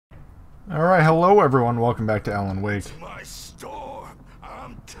Alright, hello everyone, welcome back to Alan Wake. It's my store.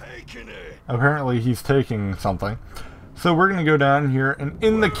 I'm taking it. Apparently he's taking something. So we're gonna go down here and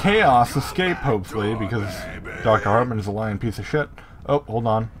in the chaos escape, hopefully, because Dr. Hartman is a lying piece of shit. Oh, hold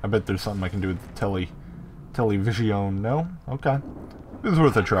on. I bet there's something I can do with the television. No? Okay. This is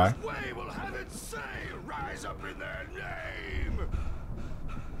worth a try. Will have it say, rise up in their name.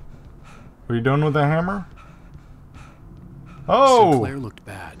 What are you doing with the hammer? Oh! Sinclair looked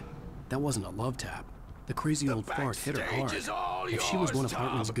bad. That wasn't a love tap. The crazy old fart hit her hard. If she was one of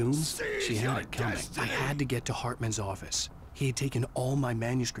Hartman's goons, she had it coming. I had to get to Hartman's office. He had taken all my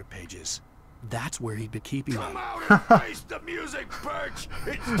manuscript pages. That's where he'd been keeping them. Come out and face the music, Birch.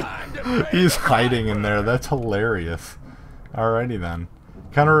 It's time to pay He's the hiding in piper. there. That's hilarious. Alrighty then.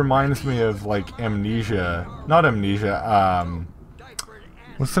 Kind of reminds me of like Amnesia. Not Amnesia.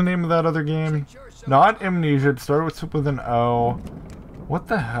 What's the name of that other game? Not Amnesia. It starts with an O. What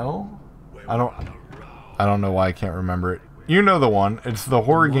the hell? I don't know why I can't remember it. You know the one. It's the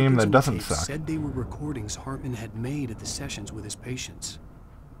horror game that doesn't suck. Said they were recordings Hartman had made at the sessions with his patients.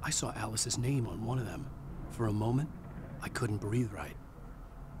 I saw Alice's name on one of them. For a moment, I couldn't breathe right.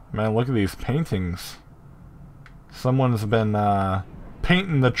 Man, look at these paintings. Someone's been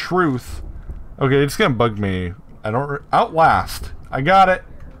painting the truth. Okay, it's gonna bug me. Outlast. I got it.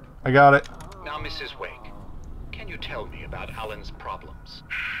 I got it. Now, Mrs. Wake, can you tell me about Alan's problems?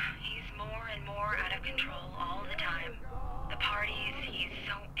 He's more and more out of control all the time. The parties, he's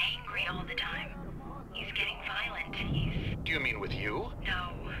so angry all the time. He's getting violent. Do you mean with you?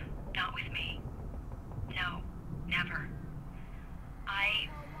 No, not with me. No, never.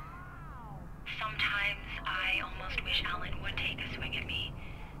 Sometimes I almost wish Alan would take a swing at me,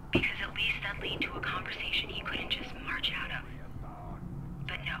 because at least that'd lead to a conversation he couldn't just march out of.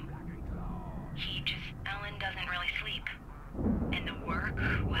 But no. Alan doesn't really sleep. And the work,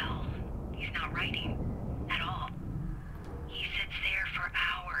 well, he's not writing at all. He sits there for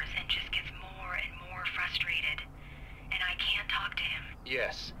hours and just gets more and more frustrated. And I can't talk to him.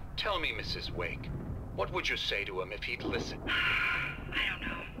 Yes. Tell me, Mrs. Wake, what would you say to him if he'd listen? I don't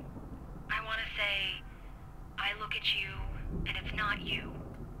know. I want to say, I look at you, and it's not you.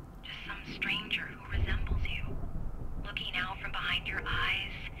 Just some stranger who resembles you. Looking out from behind your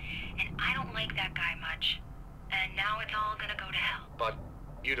eyes. And I don't like that guy much. And now it's all gonna go to hell. But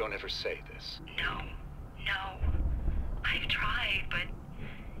you don't ever say this. No. I've tried, but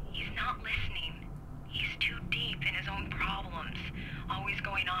he's not listening. He's too deep in his own problems, always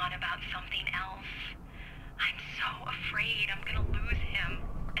going on about something else. I'm so afraid I'm gonna lose him,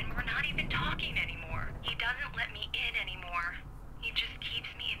 and we're not even talking anymore. He doesn't let me in anymore. He just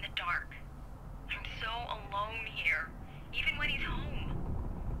keeps me in the dark. I'm so alone here, even when he's home.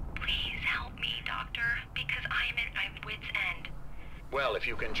 Please help me, Doctor, because I'm at my wit's end. Well, if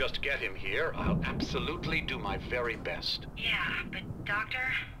you can just get him here, I'll absolutely do my very best. Yeah, but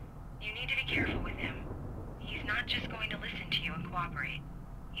Doctor, you need to be careful with him. He's not just going to listen to you and cooperate.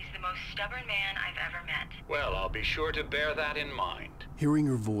 He's the most stubborn man I've ever met. Well, I'll be sure to bear that in mind. Hearing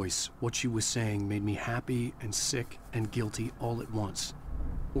her voice, what she was saying made me happy and sick and guilty all at once.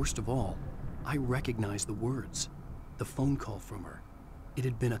 Worst of all, I recognized the words. The phone call from her. It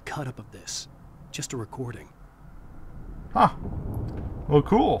had been a cut-up of this. Just a recording. Huh. Well,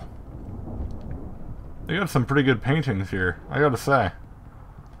 cool. They got some pretty good paintings here, I gotta say.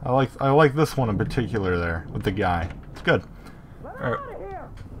 I like this one in particular there, with the guy. It's good. Let her out of here!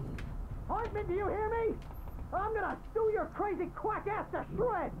 Hartman, do you hear me? I'm gonna stew your crazy quack ass to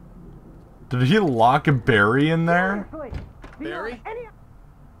shreds! Did he lock Barry in there? Seriously! Do you Barry? have any...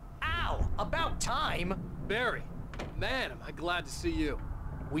 Ow! About time! Barry, man, am I glad to see you.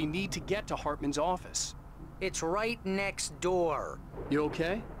 We need to get to Hartman's office. It's right next door. You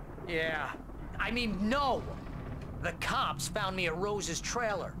okay? Yeah. I mean, no! The cops found me at Rose's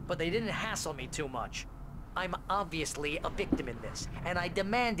trailer, but they didn't hassle me too much. I'm obviously a victim in this, and I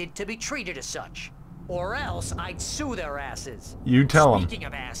demanded to be treated as such. Or else I'd sue their asses. You tell him. Speaking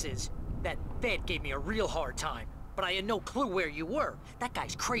of asses, that vet gave me a real hard time, but I had no clue where you were. That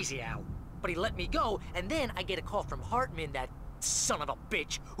guy's crazy, Al. But he let me go, and then I get a call from Hartman, that son of a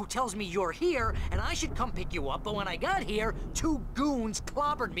bitch, who tells me you're here, and I should come pick you up, but when I got here, 2 goons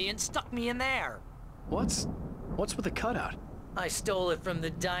clobbered me and stuck me in there. What's with the cutout? I stole it from the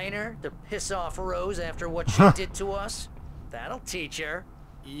diner to piss off Rose after what she did to us. That'll teach her.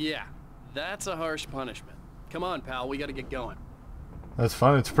 Yeah, that's a harsh punishment. Come on, pal, we gotta get going. That's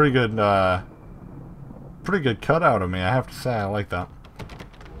fun. It's pretty good cutout of me, I have to say. I like that.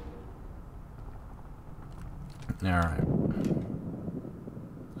 Alright.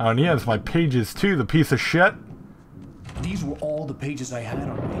 Oh, and he has my pages too, the piece of shit. These were all the pages I had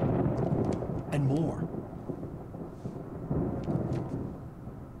on me. and more.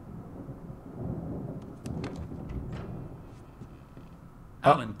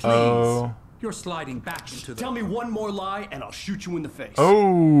 Alan, please. You're sliding back into the... Tell me one more lie and I'll shoot you in the face.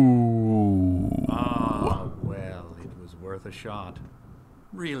 Oh. Ah, well, it was worth a shot.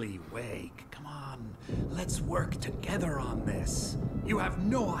 Really, Wake, come on. Let's work together on this. You have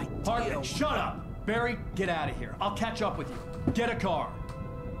no idea... Hartman, shut up! Barry, get out of here. I'll catch up with you. Get a car.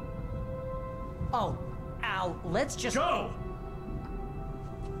 Oh, Al, let's just... Go!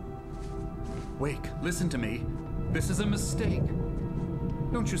 Wake, listen to me. This is a mistake.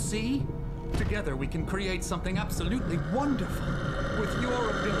 Don't you see? Together we can create something absolutely wonderful. With your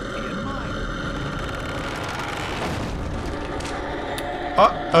ability in mind.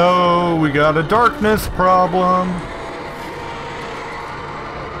 Uh-oh, we got a darkness problem.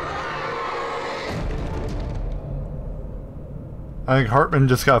 I think Hartman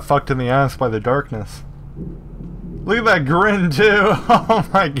just got fucked in the ass by the darkness. Look at that grin, too. Oh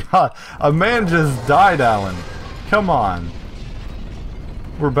my god. A man just died, Alan. Come on.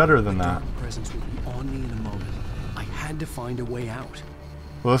 We're better than that. Presence will be on me in a moment. I had to find a way out.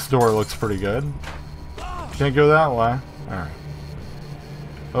 Well, this door looks pretty good. Can't go that way. Alright.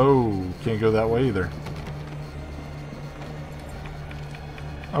 Oh, can't go that way either.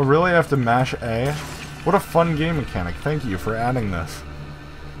 Oh, really? I have to mash A? What a fun game mechanic. Thank you for adding this.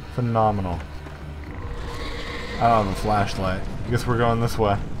 Phenomenal. I don't have a flashlight. I guess we're going this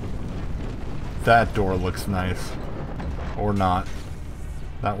way. That door looks nice. Or not.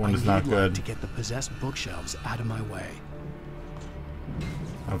 That one is not good. To get the possessed bookshelves out of my way.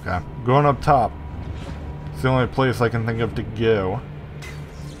 Okay. Going up top. It's the only place I can think of to go.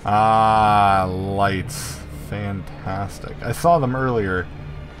 Ah, lights. Fantastic. I saw them earlier.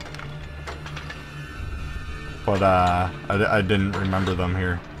 But, I didn't remember them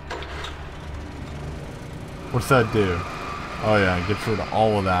here. What's that do? Oh yeah, it gets rid of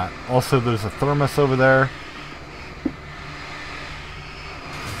all of that. Also, there's a thermos over there.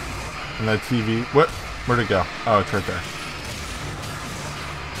 And that TV. What? Where'd it go? Oh, it's right there.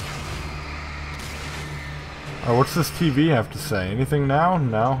 Oh, what's this TV have to say? Anything now?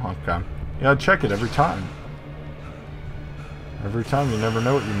 No? Okay. Yeah, check it every time. Every time, you never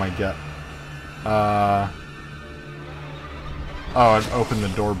know what you might get. Oh, it opened the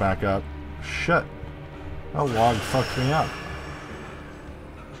door back up. Shit. That log fucked me up.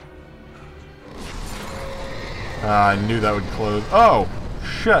 I knew that would close. Oh!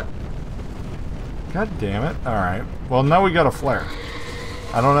 Shit! God damn it. Alright. Well, now we got a flare.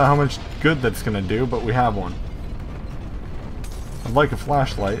 I don't know how much good that's gonna do, but we have one. I'd like a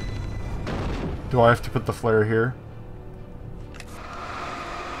flashlight. Do I have to put the flare here?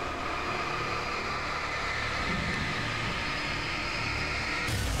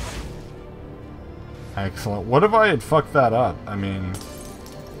 Excellent. What if I had fucked that up? I mean,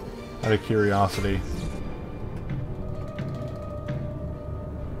 out of curiosity.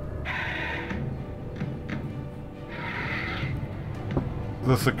 Is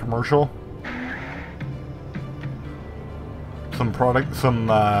this a commercial? Some product, some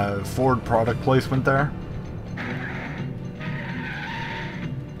Ford product placement there.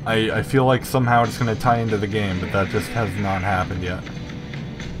 I feel like somehow it's going to tie into the game, but that just has not happened yet.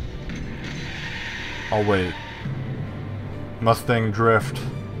 Oh wait. Mustang Drift.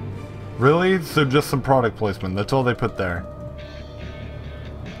 Really? So just some product placement. That's all they put there.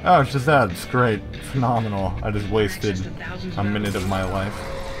 Oh, it's just ads. Great. Phenomenal. I just wasted a minute of my life.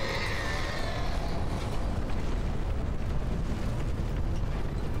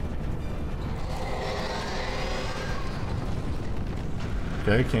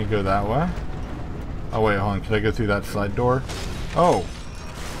 Okay, can't go that way. Oh wait, hold on. Can I go through that side door? Oh.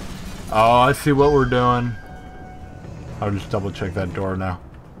 Oh, I see what we're doing. I'll just double check that door now.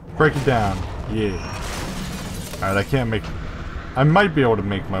 Break it down. Yeah. Alright, I can't make... I might be able to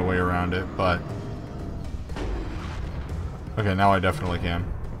make my way around it, but... Okay, now I definitely can.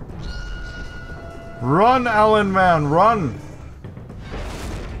 Run, Alan, man, run!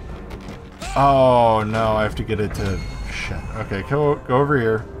 Oh, no, I have to get it to... Shit. Okay, go over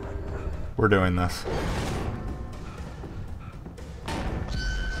here. We're doing this.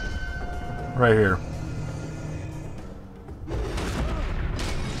 Right here.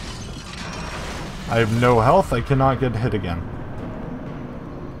 I have no health. I cannot get hit again.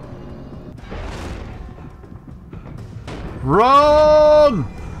 Run!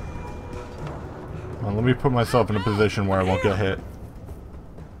 Well, let me put myself in a position where I won't get hit.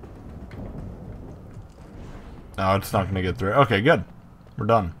 No, it's not going to get through. Okay, good. We're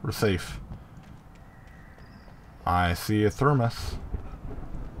done. We're safe. I see a thermos.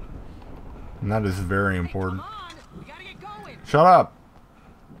 And that is very important. Come on, we gotta get going. Shut up!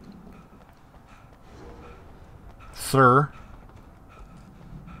 Sir.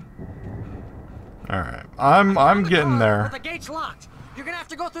 Alright. I'm getting there. But the gate's locked. You're gonna have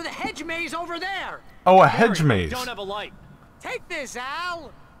to go through the hedge maze over there. Oh, a hedge maze. Don't have a light. Take this,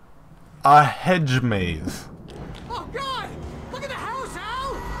 Al. A hedge maze. Oh God! Look at the house,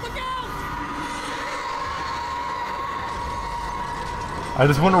 Al! Look out! I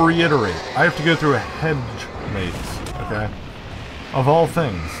just want to reiterate. I have to go through a hedge maze. Okay? Of all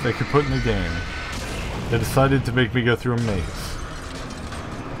things they could put in the game, they decided to make me go through a maze.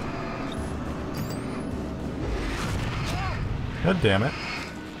 God damn it.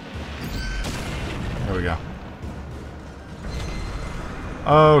 There we go.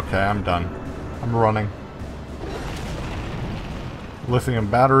 Okay, I'm done. I'm running. Lithium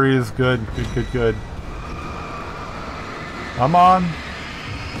batteries, good, good, good, good. Come on.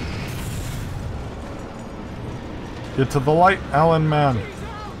 Get to the light, Alan, man.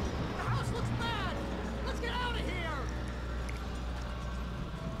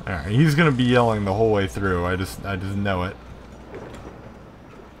 Alright, he's gonna be yelling the whole way through. I just know it.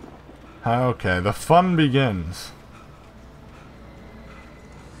 Okay, the fun begins.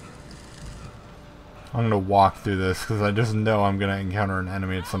 I'm gonna walk through this because I just know I'm gonna encounter an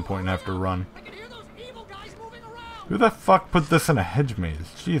enemy at some point and have to run. Who the fuck put this in a hedge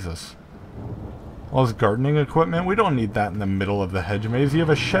maze? Jesus. All this gardening equipment? We don't need that in the middle of the hedge maze. You have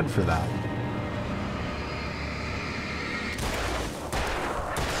a shed for that.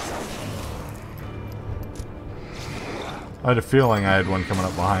 I had a feeling I had one coming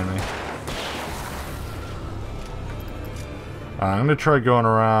up behind me. I'm gonna try going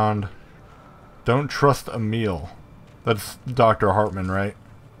around. Don't trust a meal. That's Dr. Hartman, right?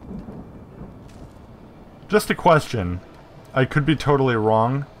 Just a question. I could be totally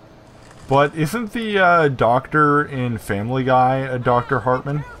wrong. But isn't the doctor in Family Guy a Dr.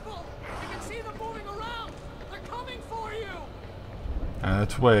 Hartman?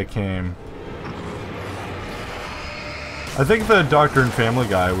 That's the way it came. I think the doctor in Family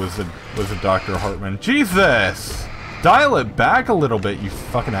Guy was a Dr. Hartman. Jesus! Dial it back a little bit, you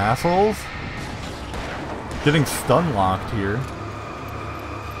fucking assholes. Getting stun locked here.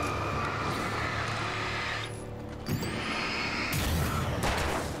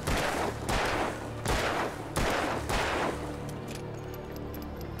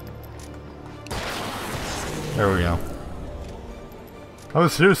 There we go. I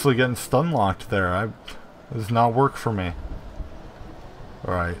was seriously getting stun locked there. It does not work for me.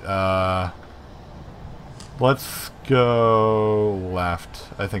 Alright, let's go left,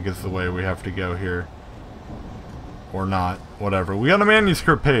 I think is the way we have to go here. Or not, whatever. We got a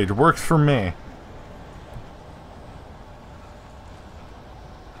manuscript page, works for me.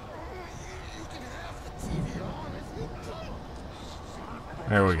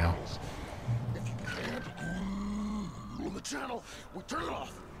 There we go. On the channel, we turn it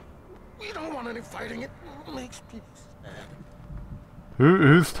off. We don't want any fighting. It makes people sad.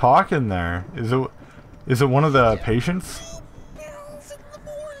 Who's talking there? Is it one of the patients? Bells in the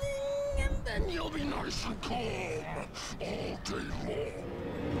morning, and then you'll be nice and calm all day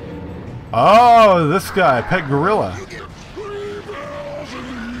long. Oh, this guy, Pet Gorilla. You get 3 bells in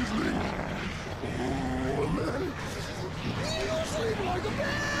the evening. Oh, and then you sleep like a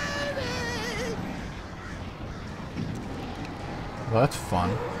baby. Well, that's fun.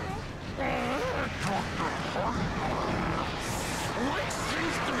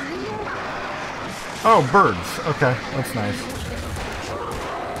 Oh, birds. Okay, that's nice.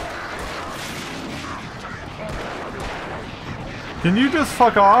 Can you just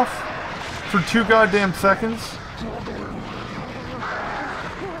fuck off for 2 goddamn seconds?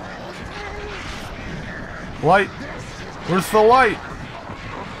 Light. Where's the light?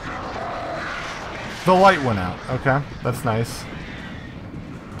 The light went out. Okay, that's nice.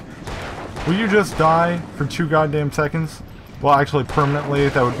 Will you just die for 2 goddamn seconds? Well, actually, permanently,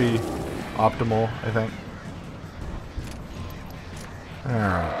 that would be optimal, I think.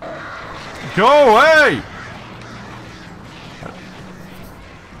 Alright. Go away!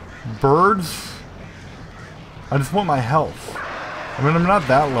 Birds? I just want my health. I mean, I'm not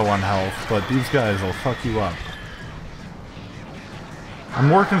that low on health, but these guys will fuck you up. I'm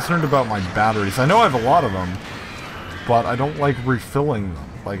more concerned about my batteries. I know I have a lot of them, but I don't like refilling them.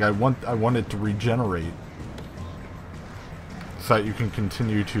 Like, I want it to regenerate, so that you can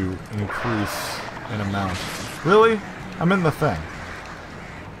continue to increase in amount. Really? I'm in the thing.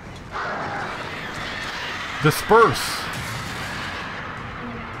 Disperse!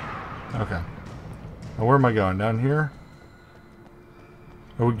 Okay. Now where am I going? Down here?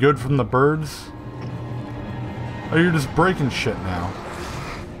 Are we good from the birds? Oh, you're just breaking shit now.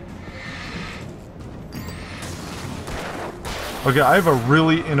 Okay, I have a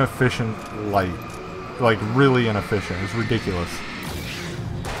really inefficient light. Like, really inefficient. It's ridiculous.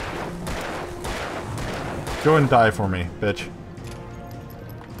 Go and die for me, bitch.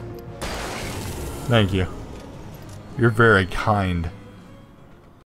 Thank you. You're very kind.